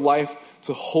devote your life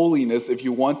to holiness if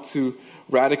you want to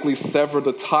radically sever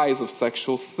the ties of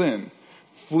sexual sin.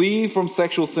 Flee from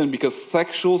sexual sin, because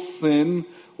sexual sin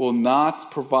will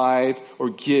not provide or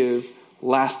give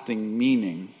lasting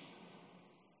meaning.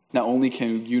 Not only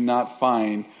can you not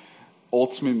find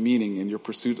ultimate meaning in your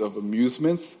pursuit of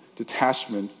amusements,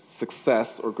 detachment,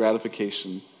 success, or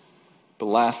gratification, but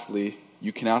lastly,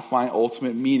 you cannot find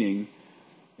ultimate meaning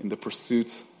in the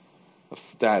pursuit of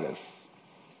status.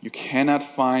 You cannot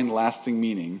find lasting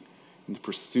meaning in the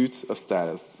pursuit of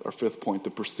status. Our fifth point, the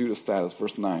pursuit of status,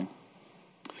 verse 9.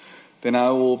 Then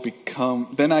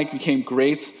I became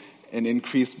great and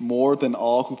increased more than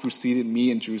all who preceded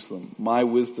me in Jerusalem. My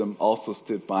wisdom also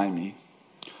stood by me.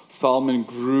 Solomon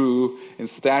grew in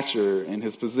stature and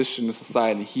his position in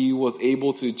society. He was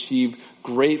able to achieve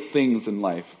great things in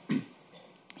life.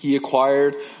 He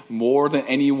acquired more than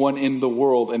anyone in the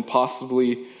world, and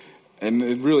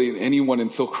really anyone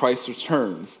until Christ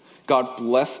returns. God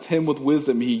blessed him with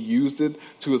wisdom. He used it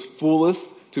to his fullest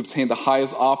to obtain the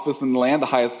highest office in the land, the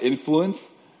highest influence.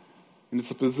 And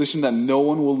it's a position that no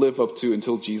one will live up to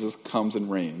until Jesus comes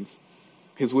and reigns.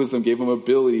 His wisdom gave him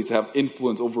ability to have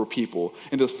influence over people.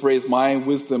 And this phrase, my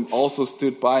wisdom also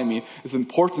stood by me, is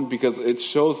important because it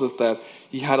shows us that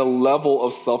he had a level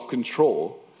of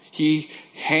self-control. He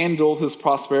handled his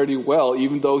prosperity well,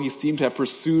 even though he seemed to have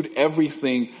pursued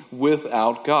everything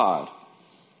without God.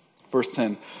 Verse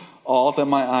 10, all that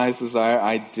my eyes desire,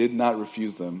 I did not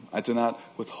refuse them. I did not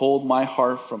withhold my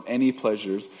heart from any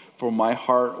pleasures, for my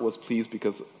heart was pleased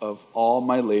because of all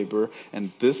my labor,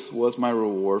 and this was my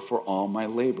reward for all my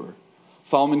labor.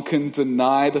 Solomon couldn't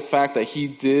deny the fact that he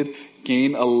did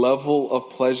gain a level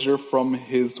of pleasure from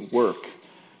his work.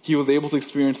 He was able to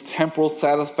experience temporal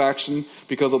satisfaction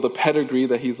because of the pedigree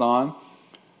that he's on,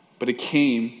 but it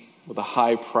came with a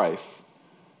high price.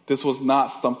 This was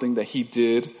not something that he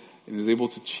did and was able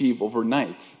to achieve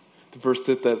overnight. The verse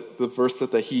said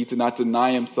that he did not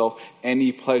deny himself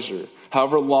any pleasure.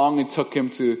 However long it took him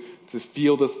to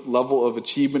feel this level of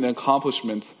achievement and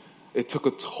accomplishment, it took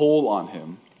a toll on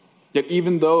him. Yet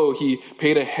even though he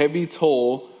paid a heavy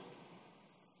toll,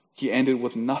 he ended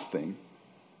with nothing.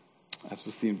 As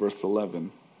we see in verse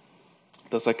 11,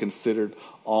 thus I considered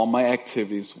all my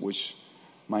activities which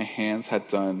my hands had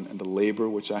done and the labor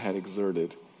which I had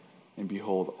exerted, and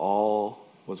behold, all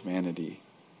was vanity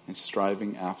and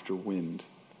striving after wind,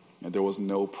 and there was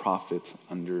no profit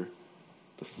under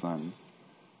the sun.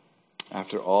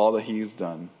 After all that he's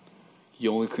done, he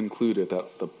only concluded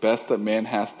that the best that man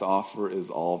has to offer is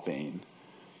all vain.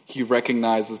 He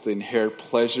recognizes the inherent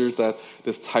pleasure that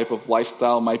this type of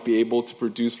lifestyle might be able to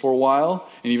produce for a while,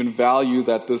 and even value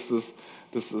that this is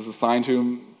assigned to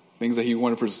him, things that he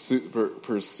wanted to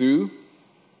pursue.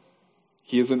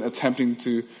 He isn't attempting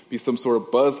to be some sort of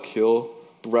buzzkill,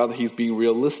 but rather he's being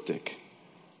realistic.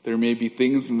 There may be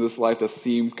things in this life that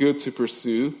seem good to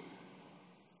pursue,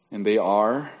 and they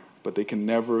are, but they can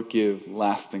never give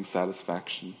lasting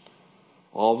satisfaction.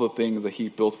 All the things that he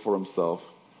built for himself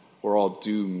were all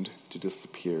doomed to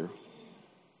disappear.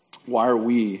 Why are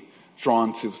we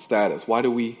drawn to status? Why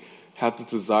do we have the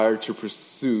desire to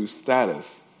pursue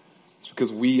status? It's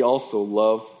because we also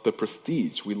love the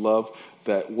prestige. We love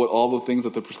all the things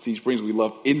that the prestige brings. We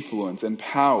love influence and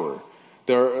power.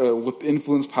 With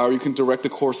influence, power, you can direct the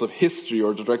course of history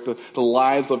or direct the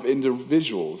lives of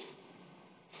individuals.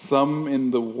 Some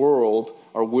in the world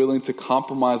are willing to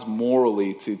compromise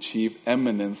morally to achieve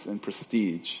eminence and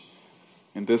prestige.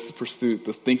 And this pursuit,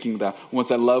 this thinking that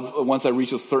once I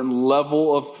reach a certain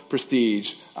level of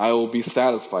prestige, I will be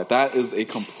satisfied. That is a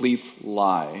complete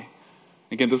lie.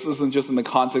 Again, this isn't just in the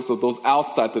context of those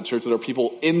outside the church. There are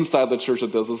people inside the church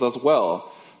that does this as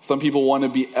well. Some people want to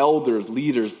be elders,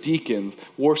 leaders, deacons,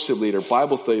 worship leaders,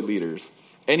 Bible study leaders.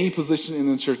 any position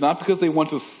in the church, not because they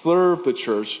want to serve the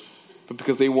church, but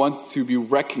because they want to be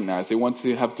recognized. They want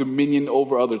to have dominion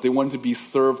over others. They want to be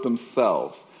served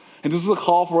themselves. And this is a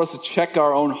call for us to check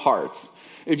our own hearts.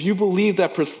 If you believe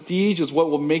that prestige is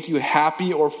what will make you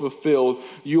happy or fulfilled,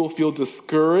 you will feel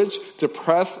discouraged,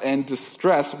 depressed, and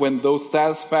distressed when those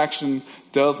satisfaction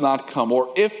does not come.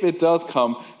 Or if it does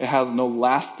come, it has no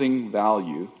lasting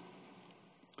value.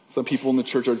 Some people in the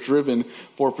church are driven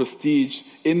for prestige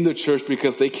in the church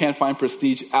because they can't find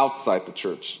prestige outside the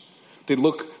church.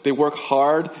 They work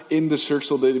hard in the church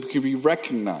so that it can be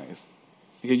recognized.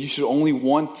 Again, you should only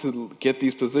want to get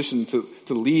these positions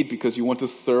to lead because you want to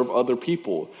serve other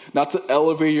people, not to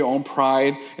elevate your own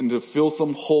pride and to fill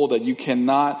some hole that you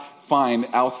cannot find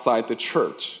outside the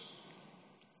church.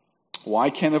 Why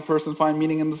can't a person find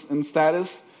meaning in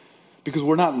status? Because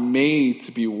we're not made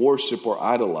to be worshipped or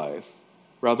idolized.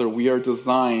 Rather, we are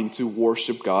designed to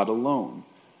worship God alone.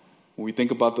 When we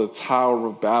think about the Tower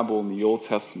of Babel in the Old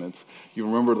Testament, you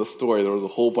remember the story. There was a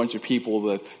whole bunch of people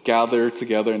that gathered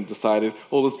together and decided,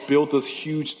 let's build this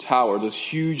huge tower, this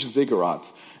huge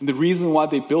ziggurat. And the reason why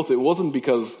they built it wasn't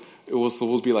because it was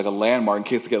supposed to be like a landmark in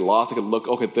case they get lost. They could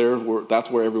look,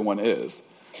 that's where everyone is.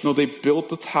 No, they built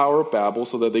the Tower of Babel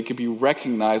so that they could be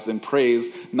recognized and praised,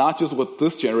 not just with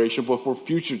this generation, but for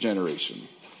future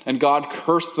generations. And God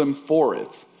cursed them for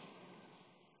it.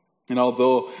 And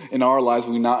although in our lives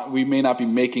we may not be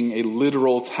making a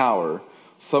literal tower,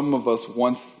 some of us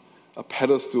want a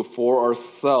pedestal for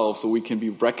ourselves so we can be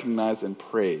recognized and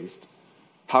praised.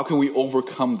 How can we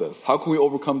overcome this? How can we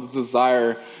overcome the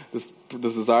desire, this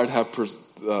desire to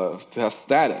have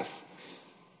status?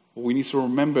 Well, we need to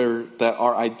remember that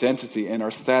our identity and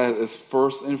our status is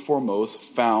first and foremost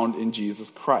found in Jesus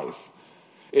Christ.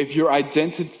 If your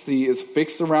identity is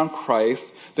fixed around Christ,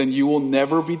 then you will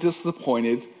never be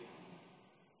disappointed.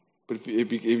 But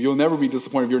if you'll never be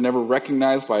disappointed if you're never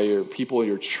recognized by your people in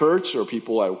your church or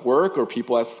people at work or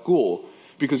people at school,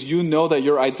 because you know that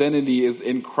your identity is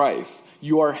in Christ.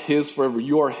 You are His forever.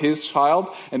 You are His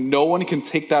child, and no one can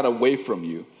take that away from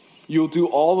you. You'll do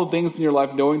all the things in your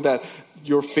life knowing that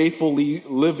your faithful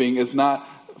living is not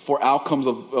for outcomes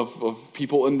of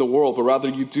people in the world, but rather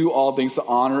you do all things to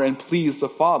honor and please the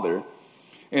Father.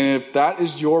 And if that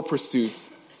is your pursuit,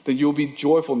 then you'll be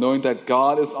joyful knowing that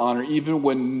God is honored even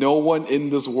when no one in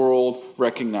this world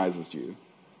recognizes you.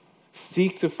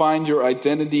 Seek to find your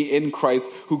identity in Christ,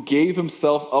 who gave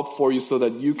Himself up for you so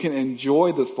that you can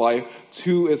enjoy this life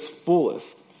to its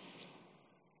fullest.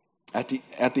 At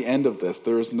the end of this,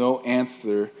 there is no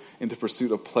answer in the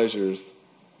pursuit of pleasures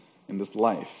in this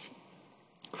life.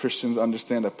 Christians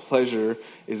understand that pleasure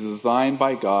is designed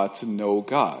by God to know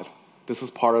God. This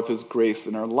is part of His grace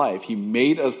in our life. He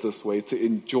made us this way to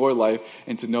enjoy life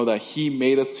and to know that He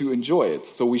made us to enjoy it.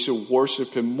 So we should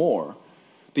worship Him more.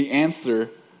 The answer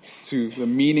to the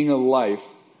meaning of life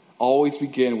always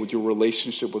begins with your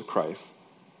relationship with Christ,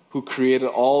 who created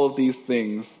all of these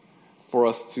things for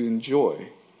us to enjoy.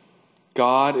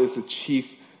 God is the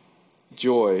chief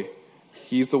joy.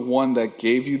 He's the one that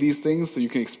gave you these things so you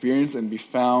can experience and be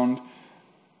found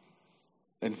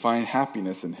and find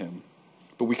happiness in Him.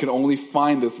 But we can only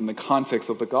find this in the context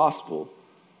of the gospel.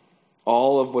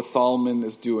 All of what Solomon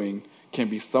is doing can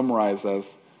be summarized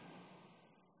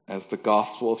as the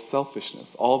gospel of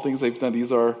selfishness. All things they've done,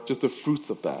 these are just the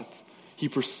fruits of that. He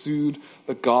pursued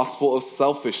the gospel of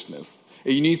selfishness.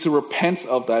 And you need to repent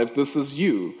of that if this is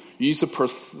you. You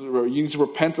need to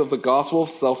repent of the gospel of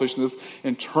selfishness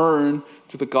and turn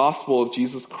to the gospel of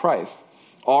Jesus Christ.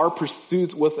 Our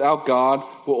pursuits without God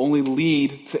will only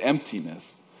lead to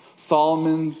emptiness.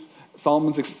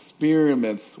 Solomon's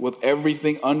experiments with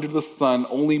everything under the sun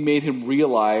only made him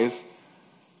realize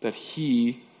that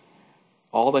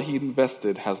all that he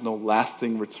invested has no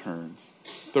lasting returns.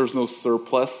 There's no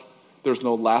surplus. There's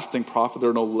no lasting profit. There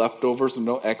are no leftovers and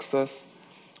no excess.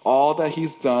 All that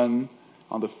he's done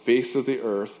on the face of the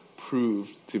earth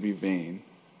proved to be vain.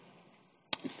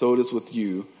 So it is with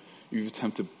you. If you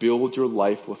attempt to build your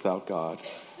life without God,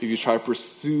 if you try to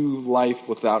pursue life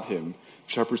without Him,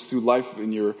 if you try to pursue life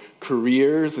in your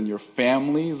careers and your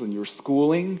families and your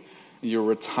schooling and your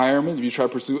retirement, if you try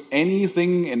to pursue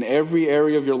anything in every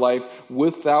area of your life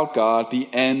without God, the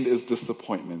end is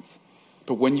disappointment.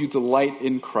 But when you delight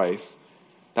in Christ,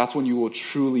 that's when you will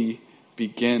truly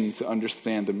begin to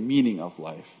understand the meaning of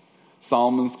life.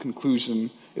 Solomon's conclusion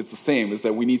is the same, is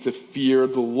that we need to fear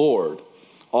the Lord.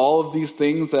 All of these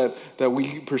things that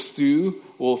we pursue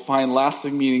will find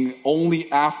lasting meaning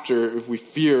only after if we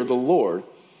fear the Lord.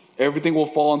 Everything will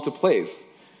fall into place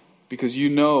because you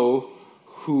know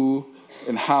who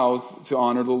and how to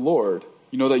honor the Lord.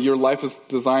 You know that your life is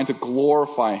designed to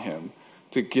glorify Him,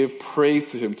 to give praise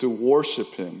to him, to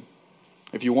worship him.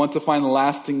 If you want to find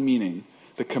lasting meaning,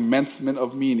 the commencement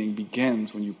of meaning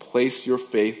begins when you place your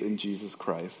faith in Jesus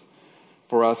Christ.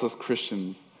 For us as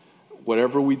Christians,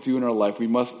 whatever we do in our life, we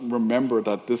must remember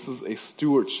that this is a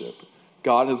stewardship.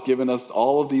 God has given us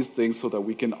all of these things so that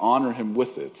we can honor him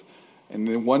with it. And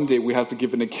then one day we have to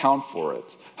give an account for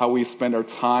it. How we spend our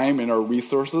time and our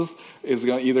resources is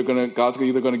God's either going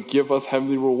to give us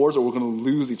heavenly rewards, or we're going to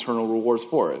lose eternal rewards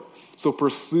for it. So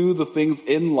pursue the things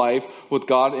in life with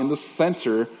God in the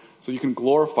center so you can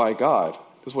glorify God.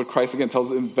 This is what Christ again tells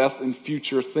us, invest in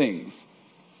future things.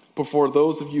 But for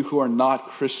those of you who are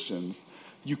not Christians,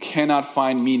 you cannot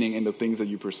find meaning in the things that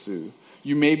you pursue.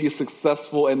 You may be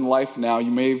successful in life now. You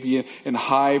may be in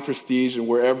high prestige and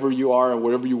wherever you are and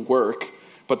wherever you work,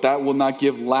 but that will not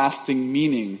give lasting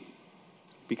meaning,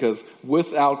 because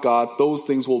without God, those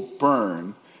things will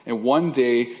burn. And one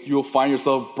day you will find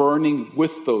yourself burning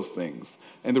with those things.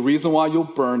 And the reason why you'll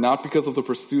burn, not because of the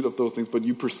pursuit of those things, but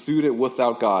you pursued it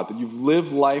without God, that you've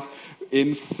lived life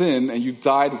in sin and you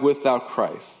died without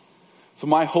Christ. So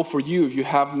my hope for you, if you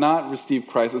have not received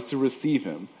Christ, is to receive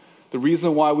him. The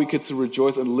reason why we get to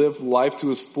rejoice and live life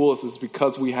to its fullest is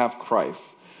because we have Christ,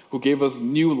 who gave us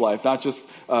new life, not just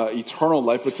eternal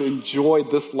life, but to enjoy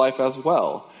this life as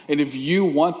well. And if you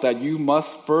want that, you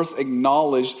must first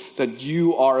acknowledge that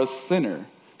you are a sinner,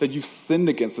 that you've sinned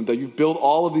against him, that you've built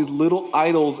all of these little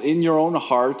idols in your own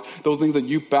heart, those things that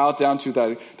you bow down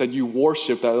to, that you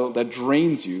worship, that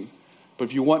drains you. But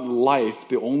if you want life,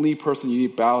 the only person you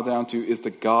need to bow down to is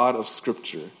the God of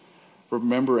Scripture.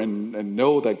 Remember and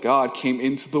know that God came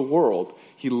into the world.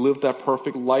 He lived that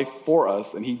perfect life for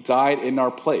us, and he died in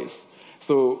our place.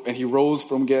 And he rose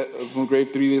from the grave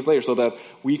 3 days later so that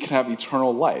we can have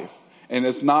eternal life. And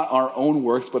it's not our own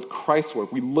works, but Christ's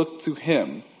work. We look to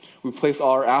him. We place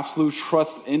our absolute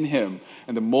trust in him.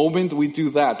 And the moment we do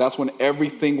that, that's when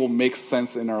everything will make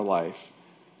sense in our life.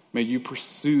 May you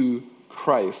pursue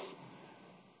Christ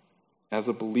as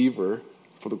a believer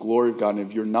for the glory of God. And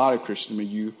if you're not a Christian, may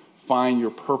you find your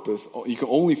purpose. You can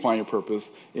only find your purpose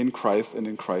in Christ and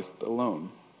in Christ alone.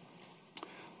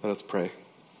 Let us pray.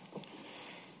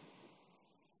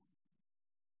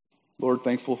 Lord,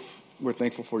 we're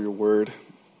thankful for your word.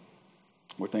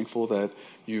 We're thankful that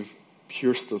you've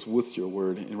pierced us with your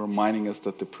word and reminding us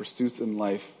that the pursuits in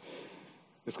life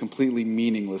is completely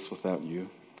meaningless without you.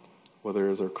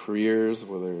 Whether it's our careers,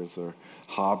 whether it's our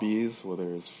hobbies,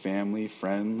 whether it's family,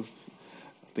 friends,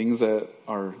 things that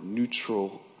are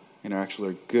neutral and actually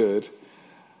are good,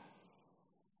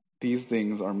 these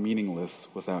things are meaningless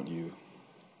without you.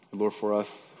 Lord, for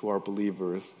us who are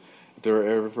believers, if there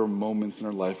are ever moments in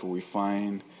our life where we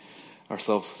find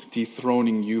ourselves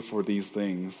dethroning you for these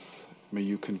things, may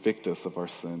you convict us of our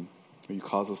sin. May you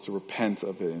cause us to repent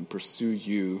of it and pursue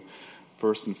you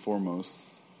first and foremost.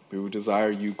 May we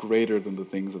desire you greater than the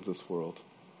things of this world.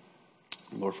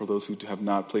 Lord, for those who have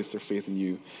not placed their faith in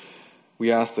you,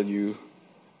 we ask that you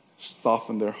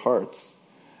soften their hearts,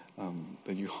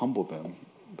 that you humble them,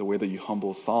 the way that you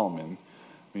humble Solomon.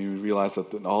 May we realize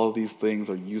that all of these things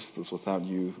are useless without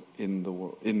you in the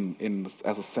world,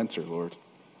 as a center, Lord.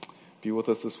 Be with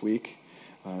us this week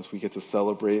as we get to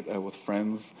celebrate with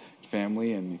friends,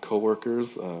 family, and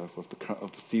coworkers of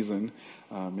the season.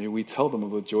 May we tell them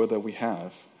of the joy that we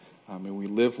have. May we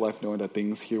live life knowing that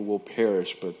things here will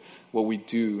perish, but what we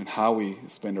do and how we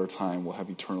spend our time will have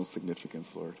eternal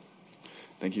significance, Lord.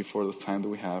 Thank you for this time that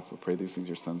we have. We pray these things in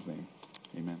your Son's name.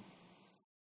 Amen.